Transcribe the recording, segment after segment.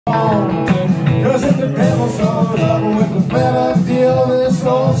Cause if the devil shows up with a better deal, this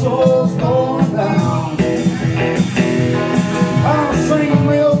old soul's going down. I'm singing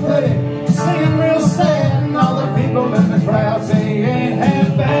real pretty, singing real sad, and all the people in the crowd say he ain't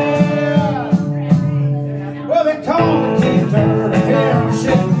half bad. Well, they call me King Turd, the hair on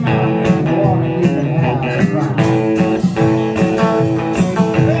shit mountain, and the water you can have it right.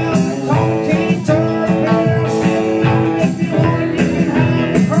 Well, they call me King Turd, the hair on shit mountain, if you want it, you can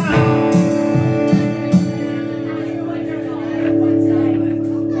have the crown.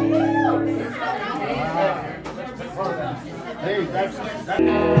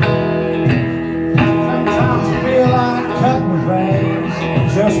 Sometimes I feel like cutting the reins,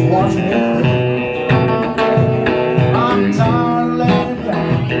 just watching it. I'm tired of laying it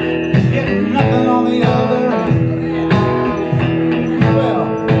down, getting nothing on the other end. Well,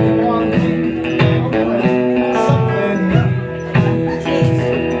 you want me, okay, that's something new.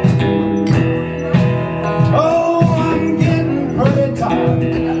 Oh, I'm getting pretty tired,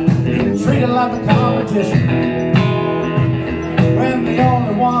 being treated like a competition, when the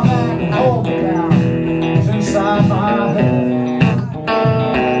only one that can hold me down is inside my head.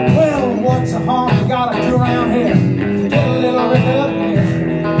 Well, what's the harm you gotta do around here to get a little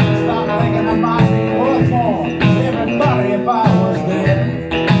recognition? Stop thinking I might be worth more than everybody if I was dead.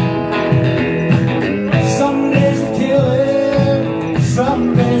 Some days you kill it, some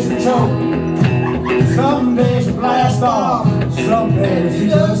days you choke, some days you blast off, some days you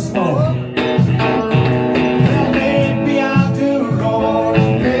just smoke.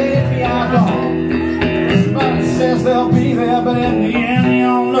 They'll be there, but in the end, you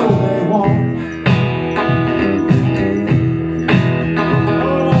all know they won't.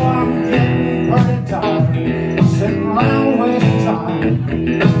 Oh, I'm getting pretty tired, sitting around wasting time.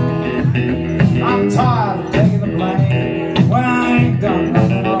 I'm tired of taking the blame when I ain't done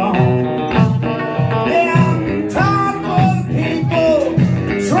nothing wrong. Yeah, I'm tired of other people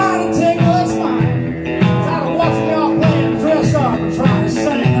trying to take what's mine. Tired of watching y'all playing dress up and trying to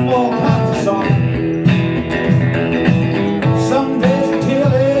sing them all kinds of songs. Some days you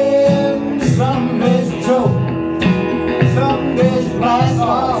kill it, some days you choke, some days you blast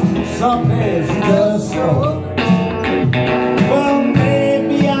off, some days you just smoke. Well,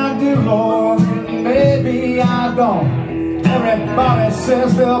 maybe I do, Lord, maybe I don't. Everybody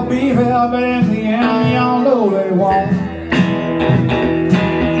says they'll be there, but in the end, y'all know they won't.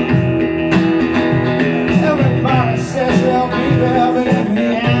 Everybody says they'll be there, but in the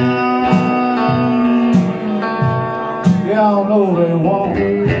end, y'all know they won't.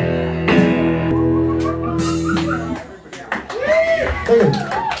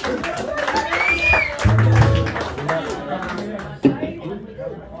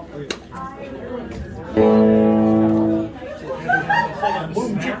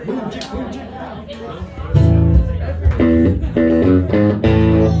 Boom, chick, boom, chick, boom, chick.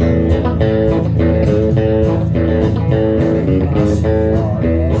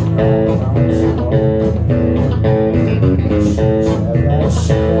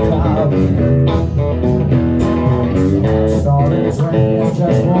 Started drinking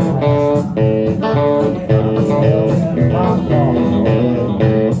just one last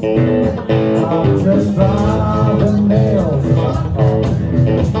I'm just driving nails in my car.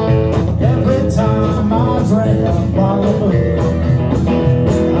 Every time I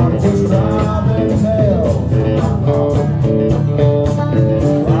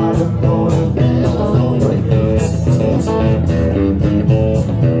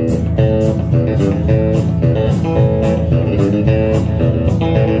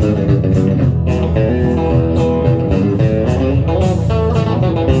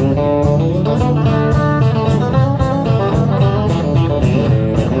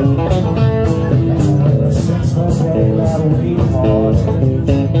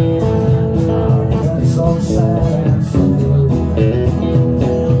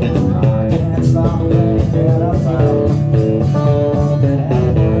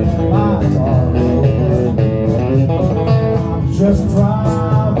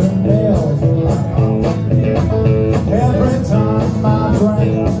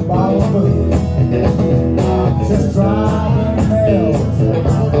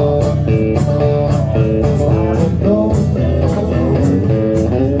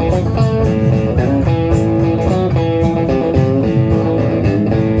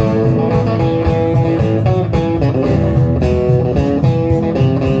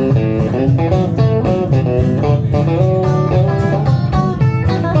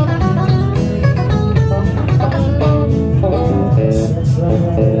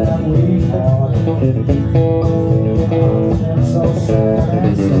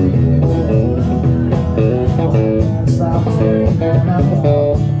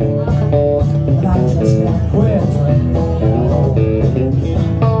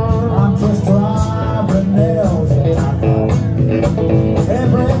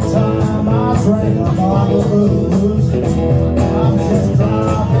blues. I'm just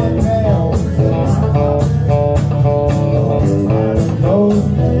driving nails in my heart. Those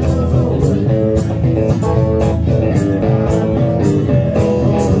nails away.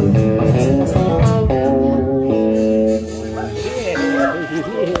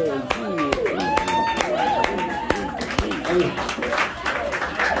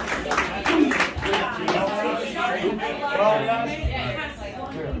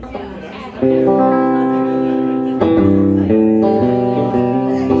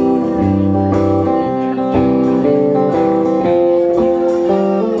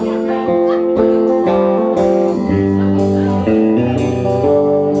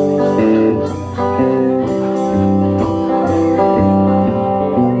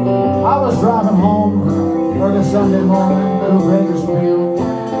 Sunday morning, little Bakersfield,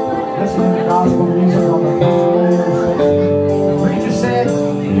 listening to gospel music on the radio. The preacher said,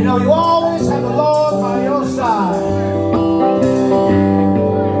 you know, you always have the Lord by your side.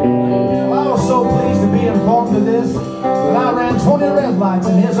 Well, I was so pleased to be informed of this that I ran 20 red lights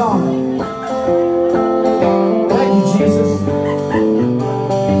in his honor. Thank you, Jesus.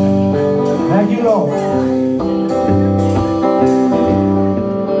 Thank you, Lord.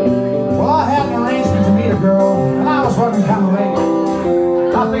 Girl, and I was running kind of late.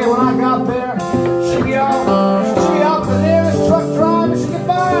 I figured when I got there, she'd be out the nearest truck driver she could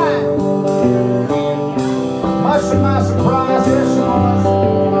find. Much to my surprise, here she was,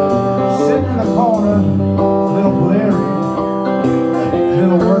 sitting in the corner, a little bleary, a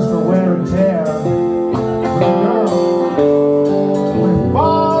little worse for wear and tear, with a girl with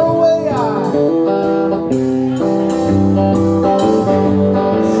faraway eyes.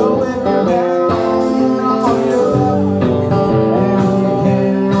 So if you're down,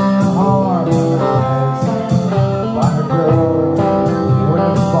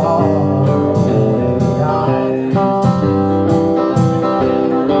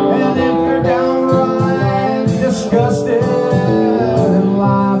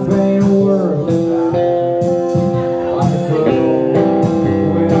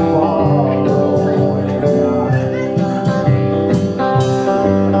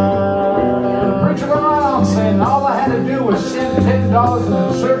 $10 in the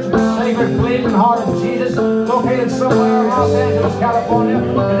Church of the Sacred Bleeding Heart of Jesus, located somewhere in Los Angeles, California.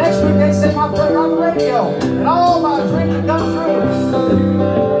 The next week they sent my prayer on the radio, and all my dreams would come true.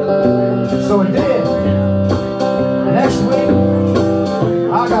 So it did. Next week,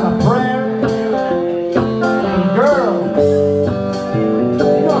 I got a prayer from a girl. You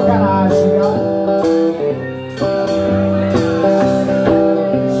know what kind of eyes she got.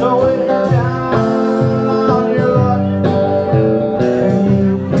 So if you're down on your luck,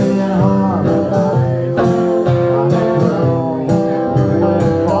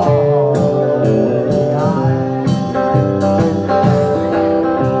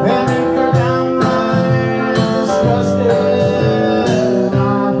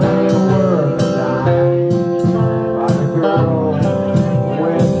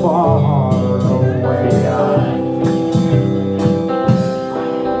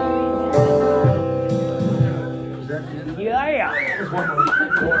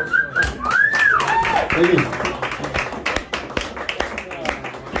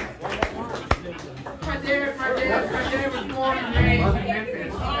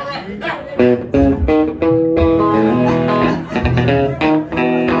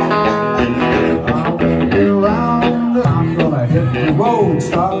 I'm gonna hit the road,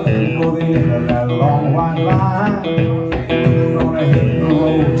 start looking for the end of that long white line. I'm gonna hit the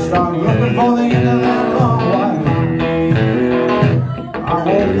road, start looking for the end of that long white line. I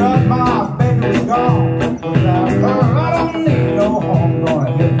woke up, my baby was gone. Without her, I don't need no home. Gonna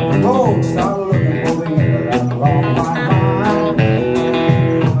hit the road, start looking for the end of that long white line.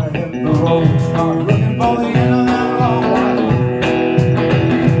 Gonna hit the road, start looking for the end of that long white line.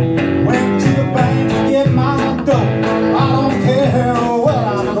 Went to the bank to get my dough. I don't care where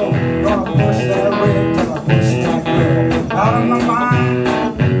I go. Gonna push that red till I push that girl out of my mind.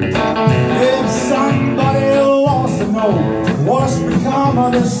 If somebody wants to know what's become of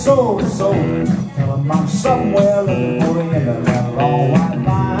this soul, tell them I'm somewhere looking for the end of that long white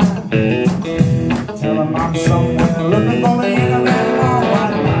line. Tell them I'm somewhere looking for the end of that long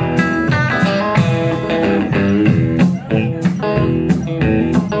white line.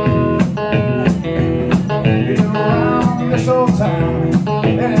 Been around this old town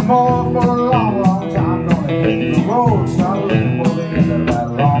anymore for a long, long time. Gonna hit the road, start looking for the end of that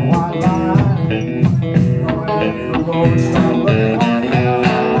long white line. Gonna hit the road, start looking for the end of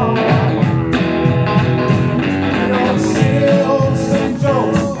that long white line. You don't see old St. Joe,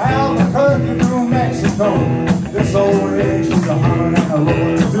 Albuquerque, New Mexico.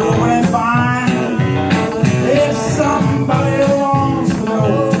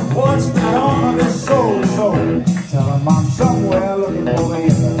 for the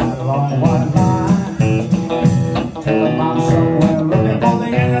end of that long white line. Tell them I'm somewhere looking for the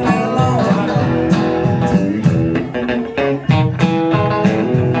end of that long white line.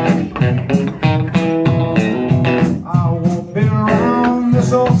 I won't be around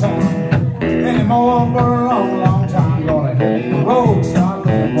this old town anymore for a long, long time. Gonna hit the road